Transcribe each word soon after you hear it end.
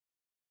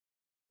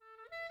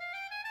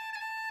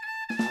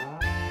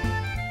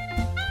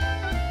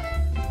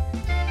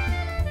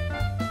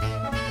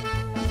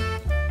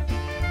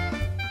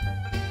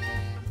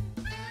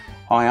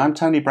Hi, I'm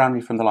Tony Brownlee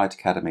from the Light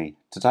Academy.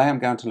 Today I'm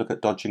going to look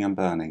at dodging and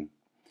burning.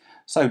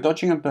 So,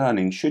 dodging and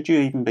burning, should you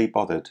even be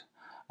bothered?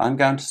 I'm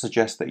going to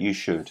suggest that you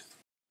should.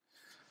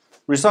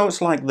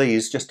 Results like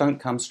these just don't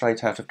come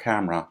straight out of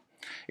camera.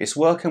 It's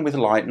working with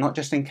light, not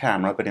just in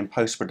camera, but in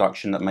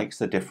post-production that makes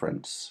the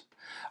difference.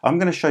 I'm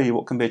going to show you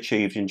what can be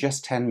achieved in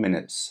just 10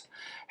 minutes.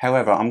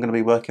 However, I'm going to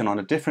be working on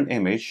a different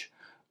image,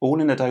 all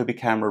in Adobe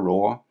Camera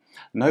Raw,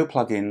 no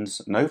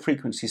plugins, no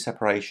frequency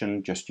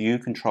separation, just you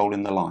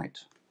controlling the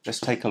light. Let's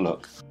take a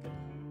look.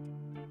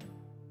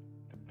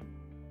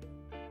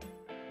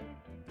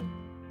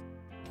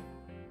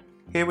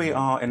 Here we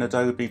are in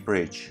Adobe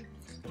Bridge.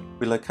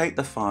 We locate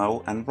the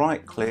file and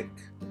right click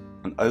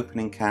and open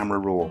in Camera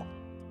Raw.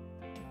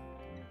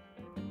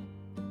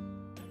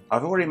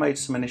 I've already made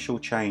some initial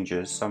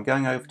changes, so I'm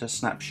going over to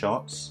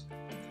snapshots,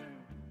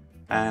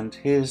 and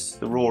here's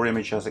the raw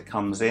image as it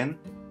comes in,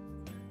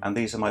 and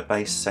these are my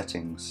base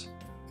settings.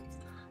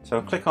 So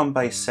I'll click on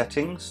base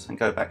settings and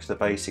go back to the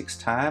basics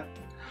tab.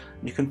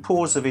 You can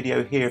pause the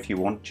video here if you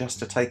want, just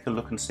to take a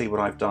look and see what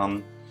I've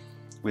done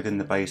within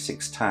the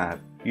basics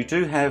tab. You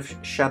do have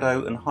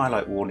shadow and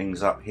highlight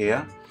warnings up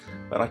here,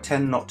 but I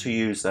tend not to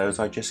use those.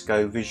 I just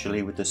go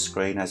visually with the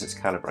screen as it's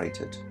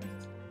calibrated.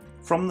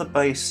 From the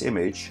base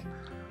image,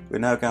 we're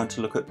now going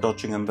to look at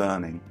dodging and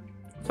burning.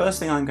 First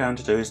thing I'm going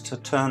to do is to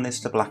turn this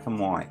to black and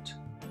white.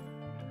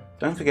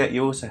 Don't forget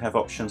you also have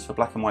options for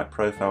black and white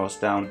profiles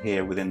down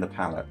here within the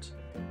palette.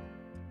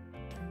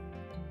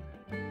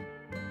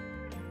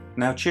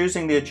 Now,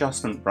 choosing the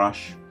adjustment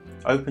brush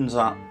opens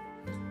up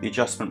the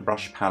adjustment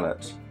brush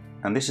palette,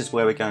 and this is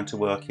where we're going to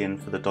work in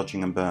for the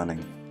dodging and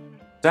burning.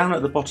 Down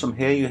at the bottom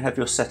here you have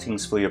your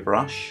settings for your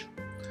brush.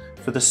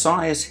 For the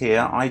size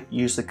here I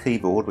use the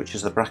keyboard, which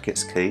is the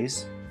brackets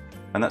keys,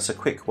 and that's a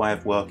quick way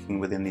of working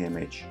within the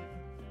image.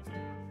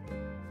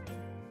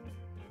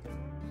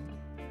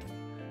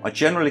 I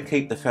generally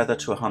keep the feather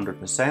to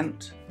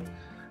 100%.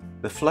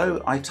 The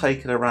flow I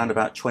take at around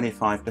about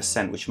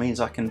 25%, which means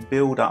I can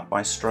build up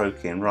by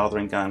stroking rather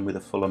than going with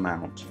a full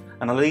amount.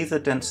 And I leave the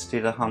density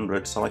at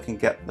 100 so I can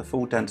get the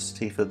full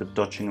density for the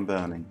dodging and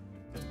burning.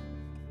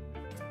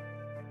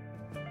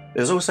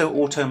 There's also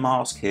auto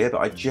mask here,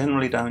 but I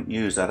generally don't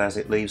use that as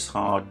it leaves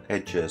hard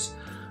edges.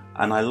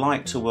 And I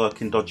like to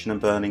work in dodging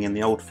and burning in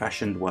the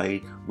old-fashioned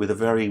way with a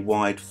very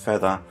wide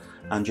feather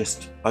and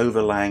just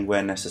overlaying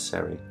where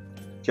necessary,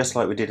 just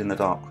like we did in the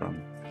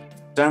darkroom.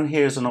 Down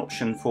here is an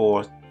option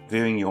for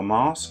viewing your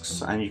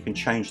masks, and you can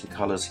change the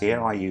colours here.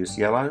 I use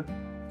yellow.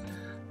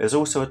 There's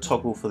also a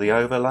toggle for the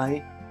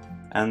overlay,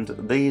 and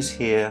these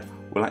here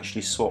will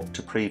actually swap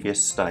to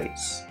previous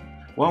states.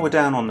 While we're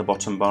down on the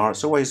bottom bar,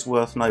 it's always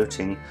worth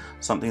noting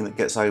something that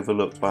gets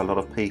overlooked by a lot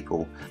of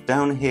people.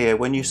 Down here,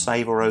 when you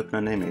save or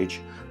open an image,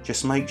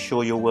 just make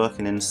sure you're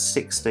working in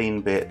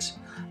 16-bit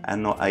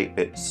and not 8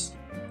 bits.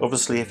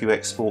 Obviously, if you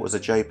export as a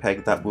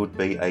JPEG, that would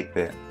be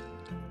 8-bit.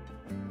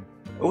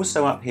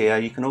 Also up here,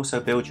 you can also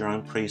build your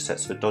own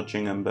presets for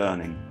dodging and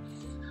burning.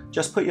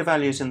 Just put your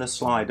values in the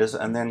sliders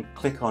and then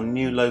click on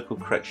New Local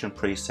Correction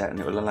Preset, and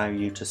it will allow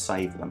you to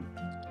save them.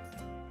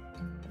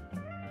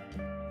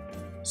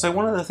 So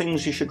one of the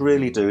things you should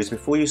really do is,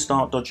 before you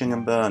start dodging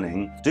and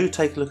burning, do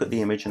take a look at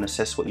the image and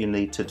assess what you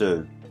need to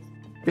do.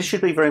 This should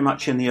be very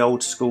much in the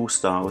old school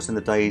styles in the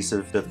days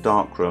of the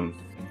darkroom.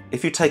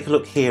 If you take a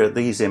look here at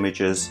these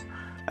images,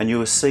 and you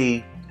will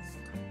see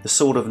the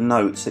sort of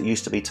notes that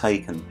used to be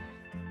taken.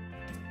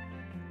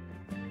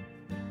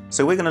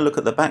 So we're going to look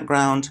at the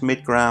background,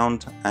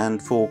 midground and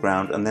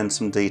foreground, and then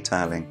some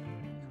detailing.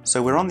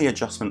 So we're on the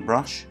adjustment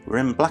brush, we're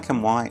in black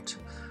and white,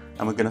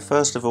 and we're going to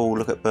first of all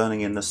look at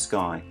burning in the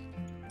sky.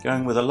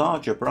 Going with a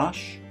larger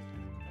brush.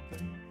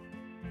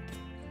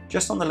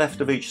 Just on the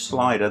left of each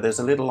slider there's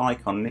a little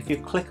icon, and if you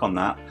click on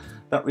that,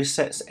 that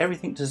resets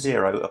everything to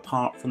 0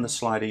 apart from the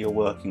slider you're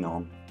working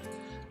on.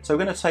 So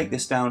we're going to take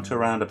this down to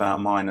around about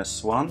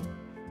 -1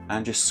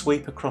 and just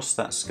sweep across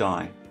that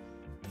sky.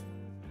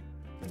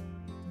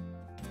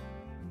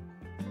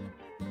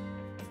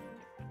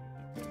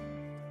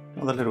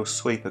 Another little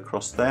sweep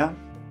across there,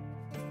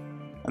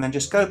 and then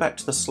just go back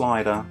to the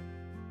slider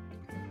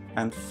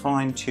and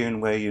fine tune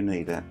where you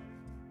need it.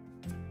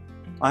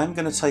 I am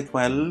going to take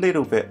away a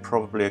little bit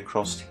probably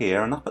across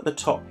here, and up at the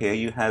top here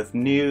you have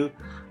New,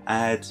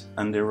 Add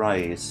and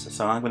Erase.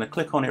 So I'm going to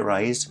click on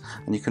Erase,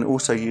 and you can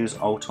also use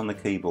Alt on the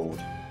keyboard.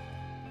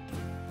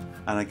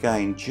 And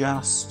again,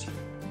 just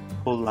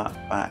pull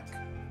that back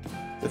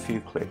a few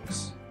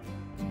clicks.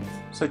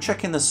 So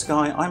checking the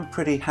sky, I'm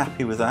pretty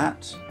happy with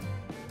that.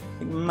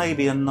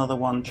 Maybe another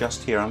one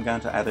just here. I'm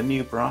going to add a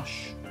new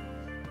brush.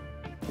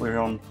 We're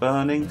on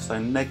burning, so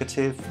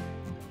negative.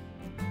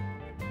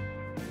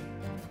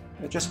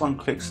 Just one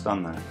click's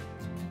done that.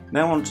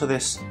 Now onto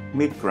this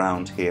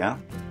midground here.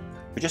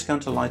 We're just going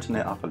to lighten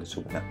it up a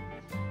little bit.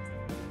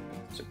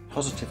 So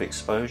positive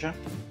exposure.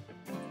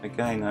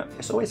 Again,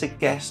 it's always a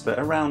guess, but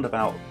around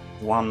about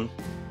 1.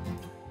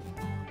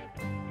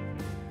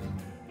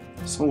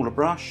 Smaller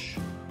brush.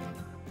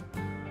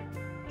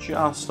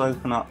 Just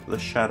open up the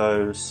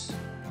shadows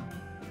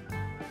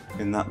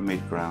in that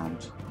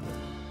midground.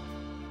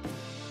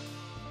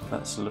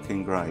 That's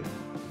looking great.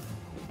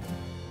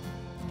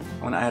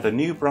 I'm going to add a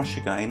new brush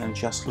again and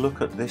just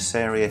look at this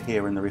area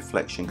here in the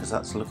reflection, because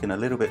that's looking a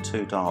little bit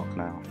too dark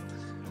now.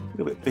 A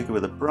little bit bigger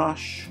with a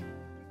brush.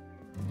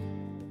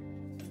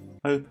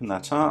 Open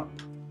that up.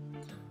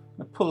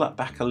 And pull that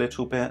back a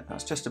little bit.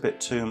 That's just a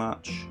bit too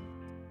much.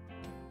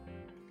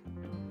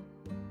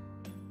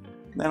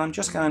 Then I'm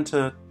just going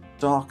to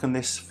darken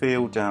this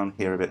field down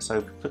here a bit,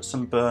 so put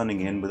some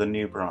burning in with a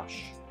new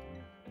brush.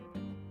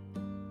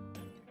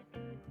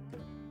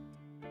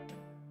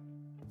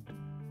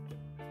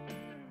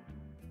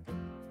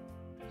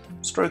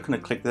 Stroke and a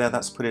click there,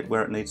 that's put it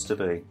where it needs to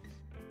be.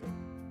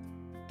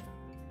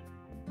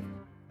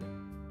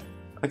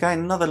 Again,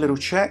 another little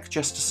check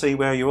just to see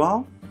where you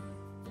are.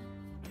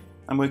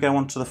 And we'll go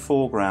on to the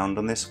foreground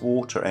and this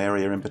water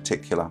area in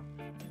particular.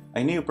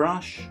 A new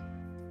brush,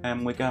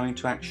 and we're going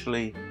to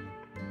actually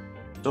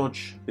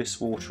dodge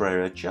this water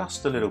area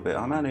just a little bit.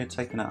 I'm only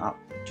taking it up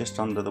just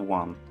under the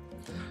 1.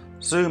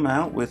 Zoom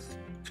out with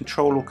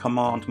Control or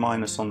Command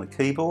minus on the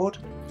keyboard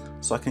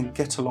so I can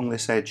get along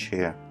this edge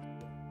here.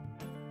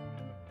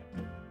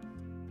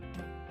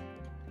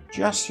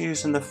 Just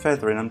using the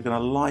feathering, I'm going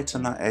to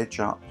lighten that edge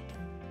up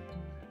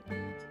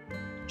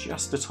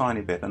just a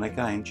tiny bit, and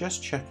again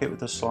just check it with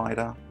the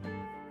slider.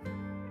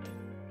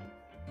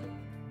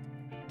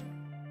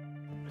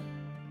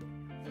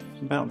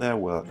 About there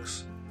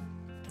works.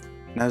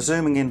 Now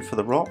zooming in for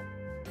the rock,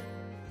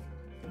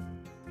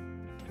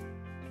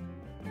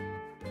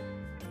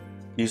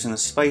 using the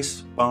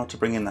space bar to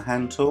bring in the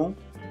hand tool.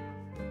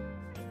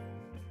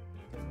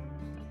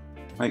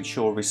 Make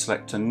sure we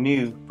select a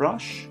new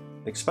brush.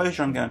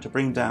 Exposure I'm going to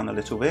bring down a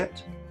little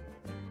bit,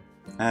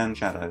 and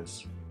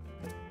shadows.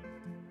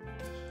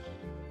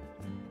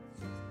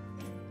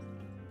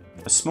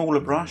 A smaller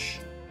brush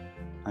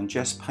and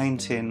just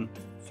paint in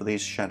for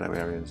these shadow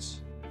areas.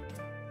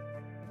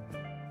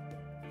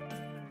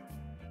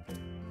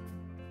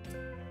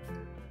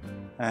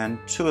 And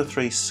 2 or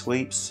 3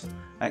 sweeps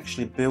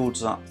actually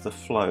builds up the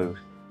flow,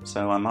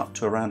 so I'm up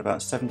to around about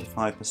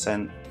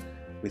 75%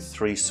 with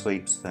 3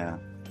 sweeps there.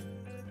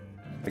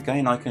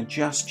 Again, I can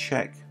just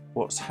check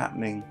what's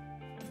happening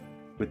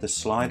with the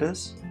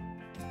sliders,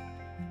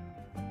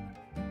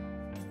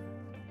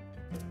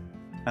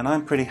 and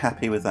I'm pretty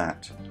happy with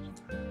that.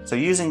 So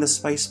using the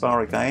space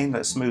bar again,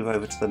 let's move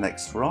over to the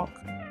next rock.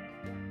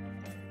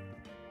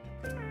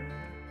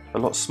 A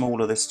lot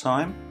smaller this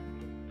time.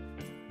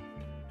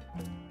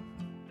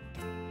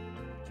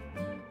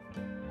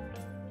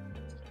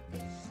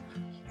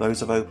 Those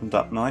have opened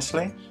up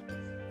nicely.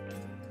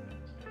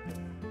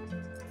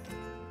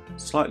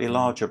 Slightly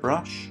larger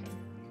brush.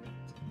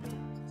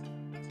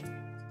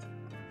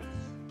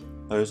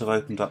 Those have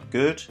opened up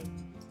good.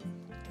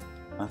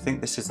 I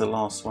think this is the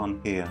last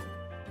one here.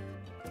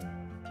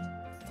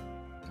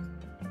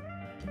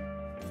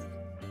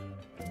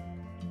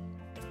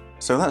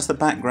 So that's the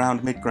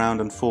background,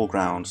 midground and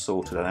foreground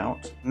sorted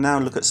out. Now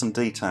look at some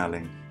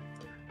detailing.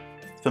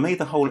 For me,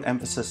 the whole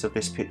emphasis of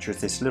this picture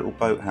is this little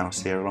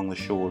boathouse here along the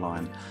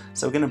shoreline.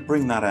 So we're going to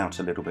bring that out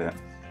a little bit.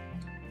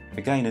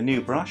 Again, a new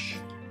brush,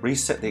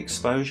 reset the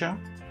exposure,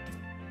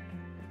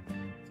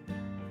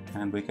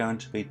 and we're going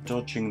to be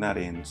dodging that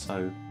in.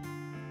 So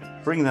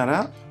bring that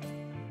up.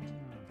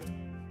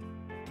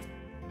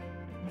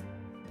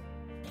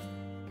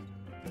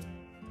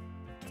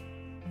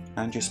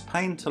 And just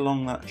paint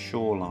along that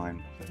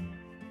shoreline.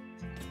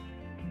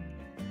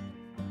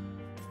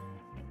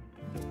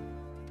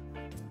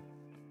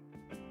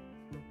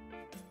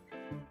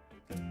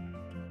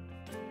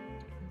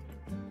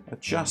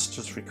 Adjust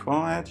as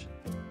required.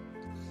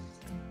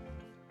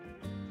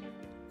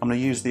 I'm going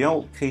to use the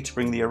Alt key to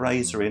bring the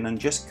eraser in and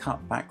just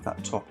cut back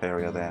that top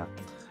area there.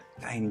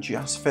 Again,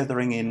 just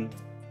feathering in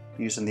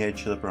using the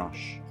edge of the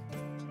brush.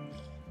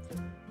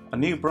 A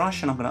new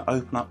brush, and I'm going to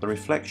open up the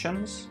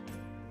reflections.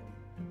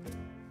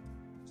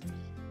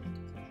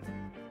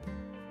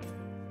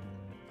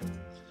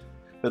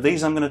 But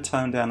these I'm going to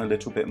tone down a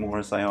little bit more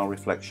as they are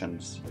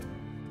reflections.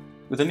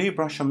 With a new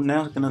brush, I'm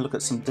now going to look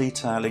at some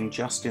detailing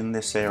just in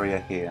this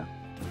area here.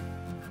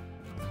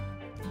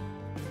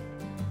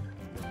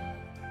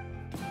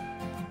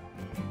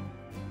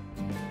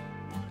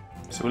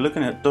 So we're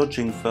looking at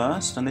dodging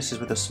first, and this is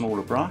with a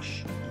smaller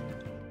brush.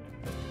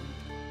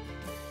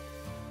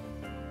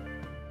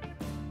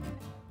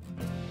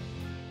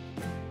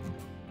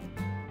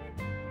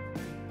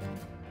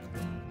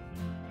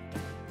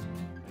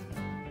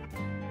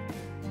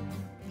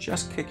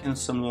 Just kicking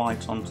some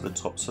light onto the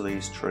tops of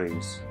these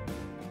trees.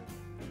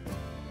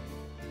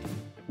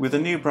 With a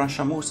new brush,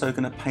 I'm also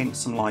going to paint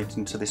some light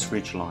into this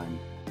ridge line.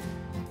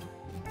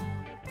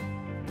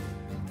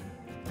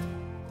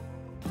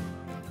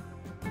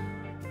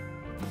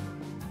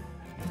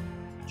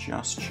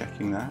 Just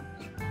checking that.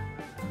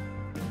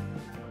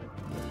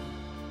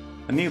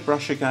 A new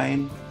brush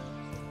again,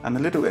 and a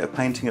little bit of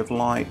painting of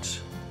light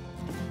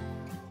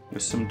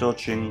with some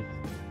dodging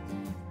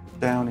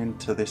down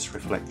into this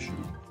reflection.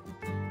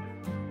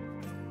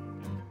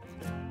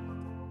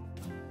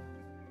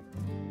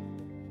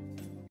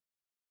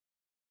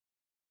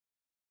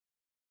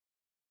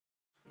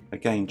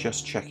 Again,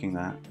 just checking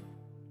that.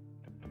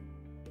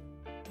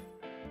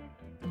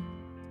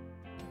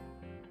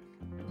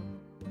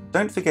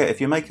 Don't forget,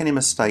 if you make any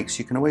mistakes,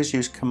 you can always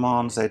use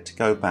Command Z to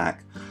go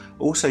back.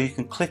 Also, you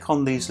can click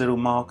on these little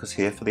markers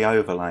here for the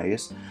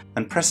overlays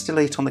and press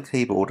delete on the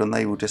keyboard and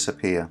they will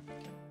disappear.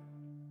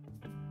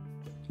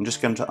 I'm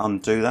just going to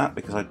undo that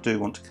because I do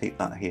want to keep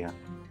that here.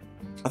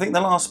 I think the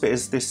last bit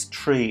is this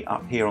tree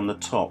up here on the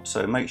top,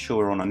 so make sure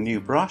we're on a new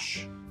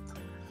brush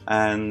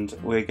and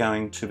we're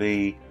going to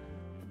be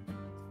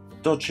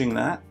dodging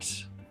that,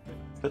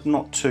 but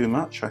not too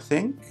much, I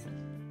think.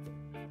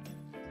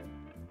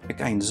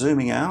 Again,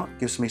 zooming out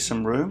gives me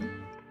some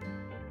room.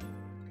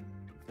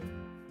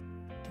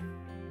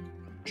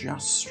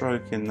 Just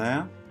stroke in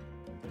there.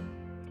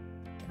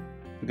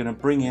 We're going to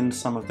bring in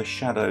some of the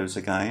shadows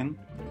again.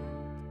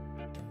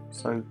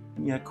 So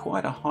yeah,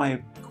 quite a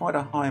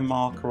high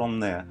marker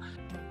on there.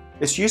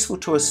 It's useful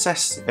to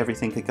assess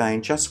everything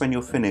again just when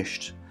you're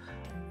finished,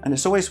 and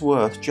it's always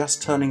worth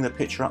just turning the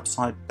picture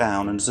upside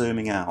down and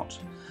zooming out.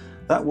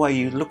 That way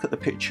you look at the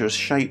picture as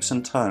shapes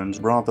and tones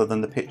rather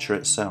than the picture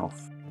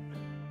itself.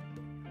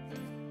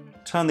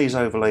 Turn these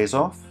overlays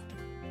off,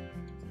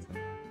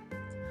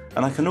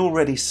 and I can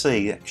already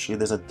see actually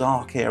there's a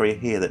dark area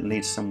here that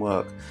needs some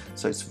work,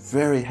 so it's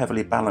very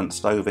heavily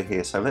balanced over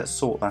here, so let's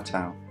sort that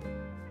out.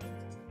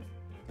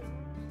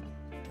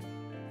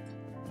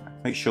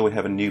 Make sure we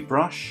have a new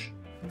brush.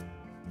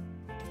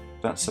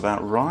 That's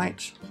about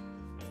right.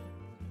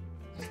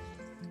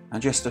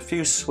 And just a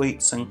few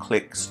sweeps and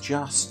clicks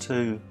just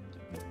to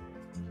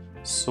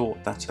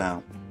sort that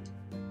out.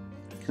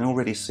 You can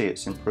already see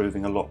it's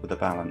improving a lot with the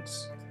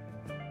balance.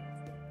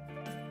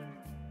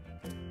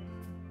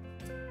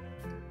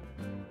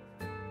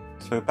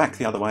 So back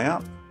the other way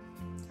up,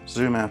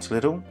 zoom out a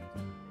little.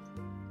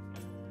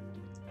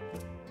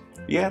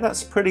 Yeah,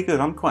 that's pretty good,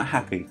 I'm quite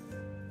happy.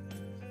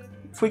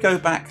 If we go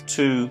back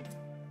to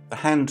the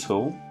hand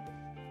tool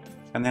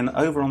and then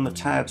over on the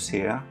tabs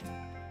here,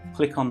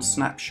 click on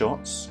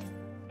snapshots,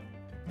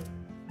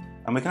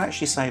 and we can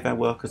actually save our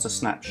work as a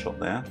snapshot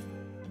there.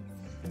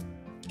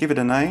 Give it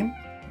a name.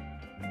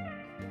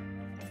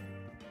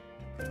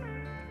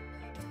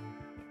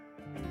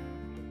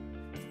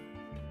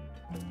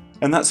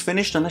 And that's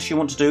finished unless you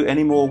want to do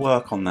any more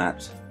work on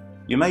that.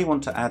 You may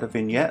want to add a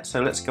vignette,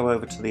 so let's go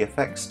over to the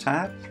Effects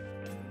tab.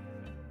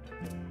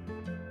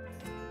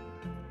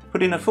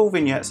 Put in a full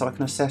vignette so I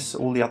can assess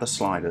all the other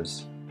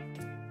sliders.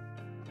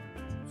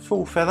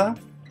 Full feather.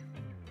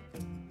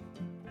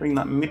 Bring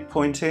that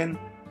midpoint in.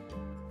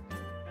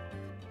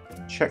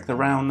 Check the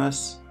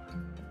roundness.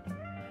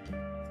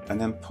 And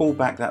then pull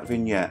back that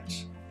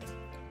vignette.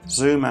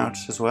 Zoom out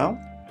as well.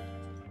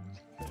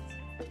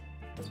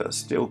 So it's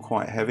still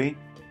quite heavy.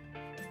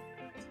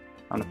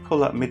 I'm going to pull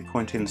that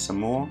midpoint in some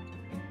more.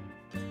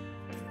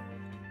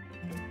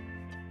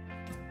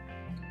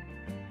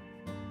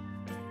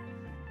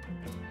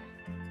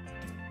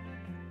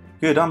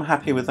 Good, I'm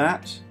happy with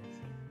that.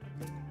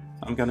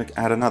 I'm going to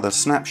add another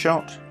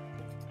snapshot.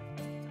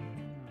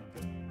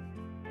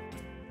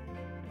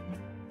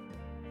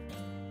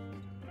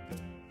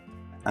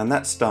 And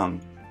that's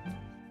done.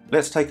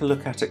 Let's take a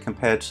look at it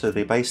compared to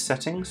the base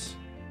settings.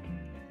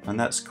 And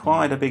that's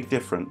quite a big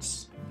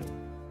difference.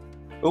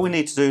 All we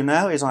need to do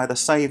now is either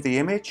save the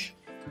image,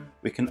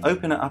 we can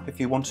open it up if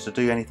you wanted to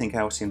do anything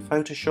else in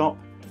Photoshop,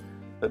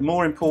 but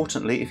more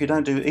importantly, if you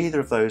don't do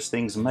either of those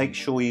things, make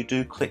sure you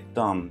do click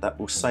Done. That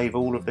will save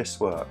all of this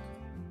work.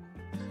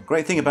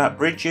 Great thing about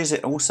Bridge is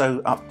it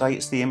also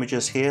updates the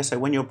images here, so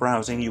when you're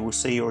browsing you will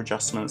see your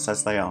adjustments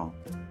as they are.